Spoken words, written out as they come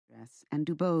dress and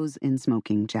Dubose in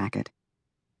smoking jacket.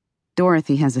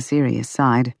 Dorothy has a serious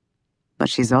side, but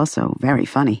she's also very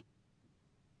funny.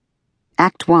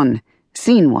 Act 1,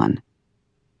 Scene 1.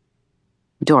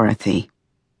 Dorothy.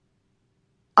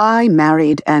 I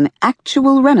married an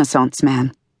actual Renaissance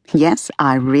man. Yes,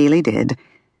 I really did.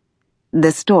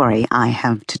 The story I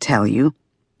have to tell you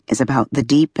is about the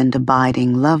deep and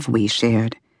abiding love we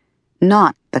shared.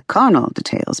 Not the carnal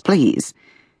details, please,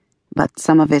 but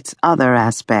some of its other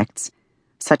aspects,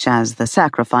 such as the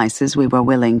sacrifices we were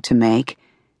willing to make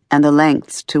and the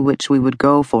lengths to which we would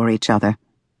go for each other.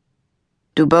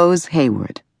 Dubose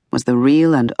Hayward was the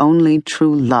real and only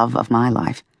true love of my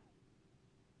life.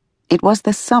 It was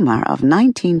the summer of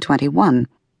 1921,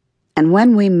 and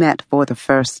when we met for the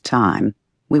first time,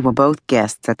 we were both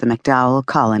guests at the McDowell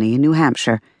colony in New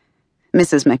Hampshire.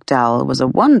 Mrs. McDowell was a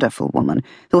wonderful woman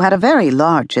who had a very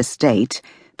large estate,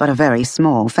 but a very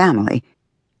small family.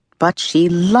 But she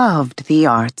loved the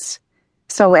arts.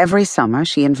 So every summer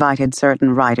she invited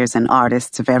certain writers and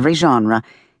artists of every genre,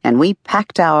 and we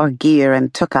packed our gear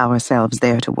and took ourselves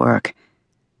there to work.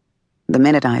 The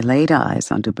minute I laid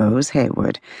eyes on Dubose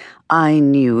Hayward, I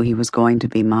knew he was going to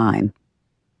be mine.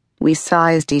 We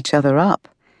sized each other up,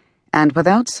 and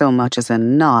without so much as a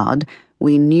nod,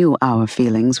 we knew our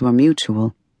feelings were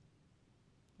mutual.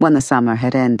 When the summer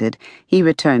had ended, he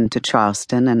returned to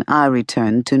Charleston and I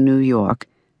returned to New York.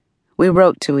 We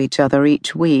wrote to each other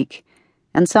each week,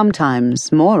 and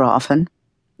sometimes more often,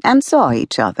 and saw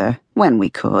each other when we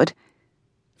could.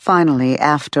 Finally,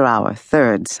 after our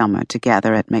third summer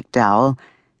together at McDowell,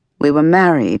 we were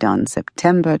married on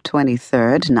September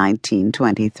 23rd,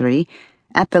 1923,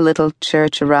 at the little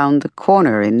church around the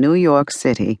corner in New York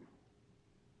City.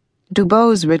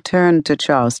 Dubose returned to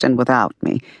Charleston without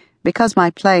me, because my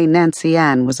play Nancy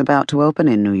Ann was about to open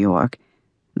in New York.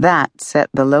 That set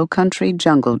the low-country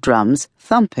jungle drums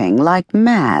thumping like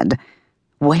mad.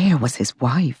 Where was his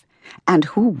wife? And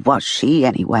who was she,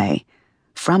 anyway?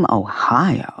 From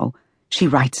Ohio? She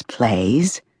writes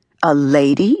plays? A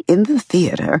lady in the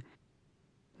theater?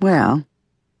 Well,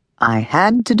 I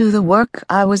had to do the work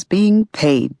I was being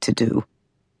paid to do.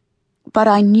 But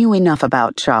I knew enough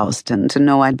about Charleston to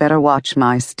know I'd better watch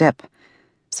my step.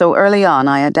 So early on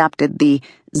I adapted the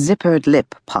zippered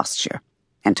lip posture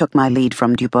and took my lead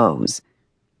from Dubose.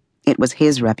 It was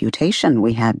his reputation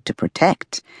we had to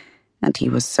protect, and he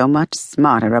was so much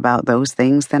smarter about those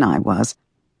things than I was.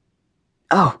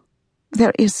 Oh,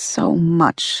 there is so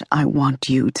much I want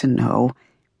you to know.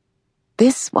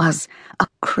 This was a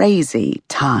crazy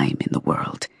time in the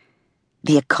world.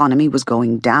 The economy was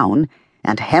going down,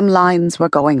 and hemlines were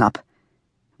going up.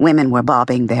 Women were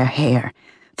bobbing their hair,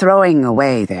 throwing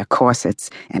away their corsets,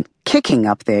 and kicking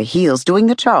up their heels, doing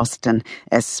the Charleston,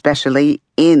 especially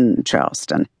in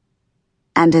Charleston.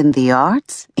 And in the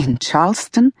arts, in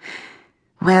Charleston,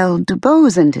 well,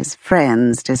 Dubose and his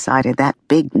friends decided that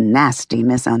big nasty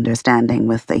misunderstanding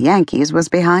with the Yankees was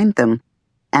behind them,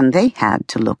 and they had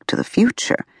to look to the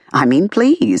future. I mean,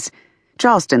 please.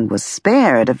 Charleston was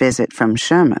spared a visit from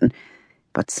Sherman,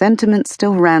 but sentiment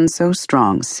still ran so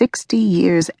strong 60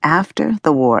 years after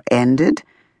the war ended.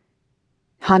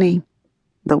 Honey,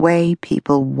 the way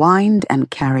people whined and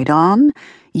carried on,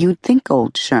 you'd think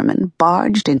old Sherman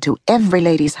barged into every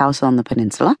lady's house on the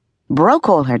peninsula, broke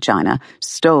all her china,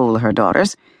 stole her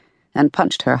daughters, and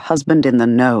punched her husband in the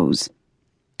nose.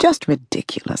 Just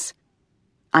ridiculous.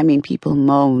 I mean, people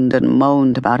moaned and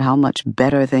moaned about how much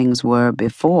better things were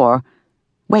before.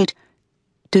 Wait,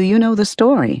 do you know the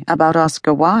story about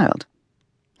Oscar Wilde?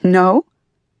 No?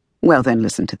 Well, then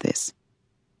listen to this.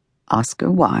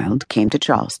 Oscar Wilde came to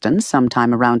Charleston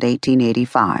sometime around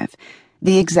 1885.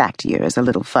 The exact year is a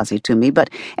little fuzzy to me, but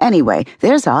anyway,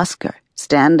 there's Oscar,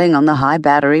 standing on the high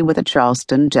battery with a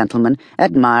Charleston gentleman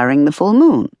admiring the full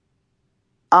moon.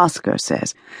 Oscar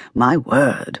says, "My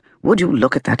word, would you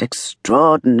look at that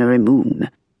extraordinary moon?"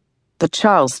 The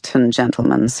Charleston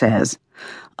gentleman says,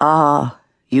 "Ah,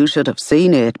 you should have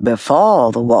seen it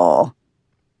before the war."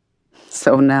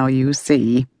 So now you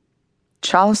see,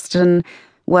 Charleston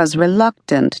was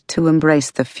reluctant to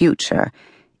embrace the future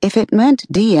if it meant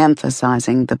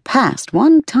de-emphasizing the past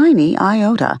one tiny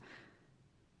iota.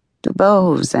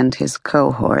 Dubose and his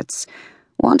cohorts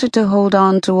wanted to hold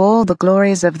on to all the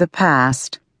glories of the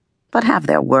past, but have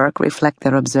their work reflect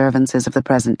their observances of the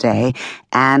present day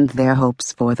and their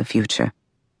hopes for the future.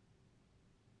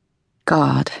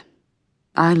 God,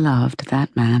 I loved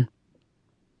that man.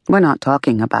 We're not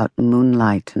talking about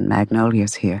moonlight and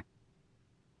magnolias here.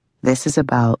 This is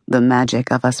about the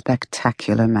magic of a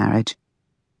spectacular marriage,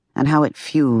 and how it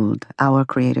fueled our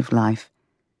creative life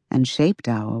and shaped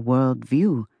our world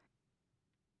view.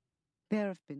 There have been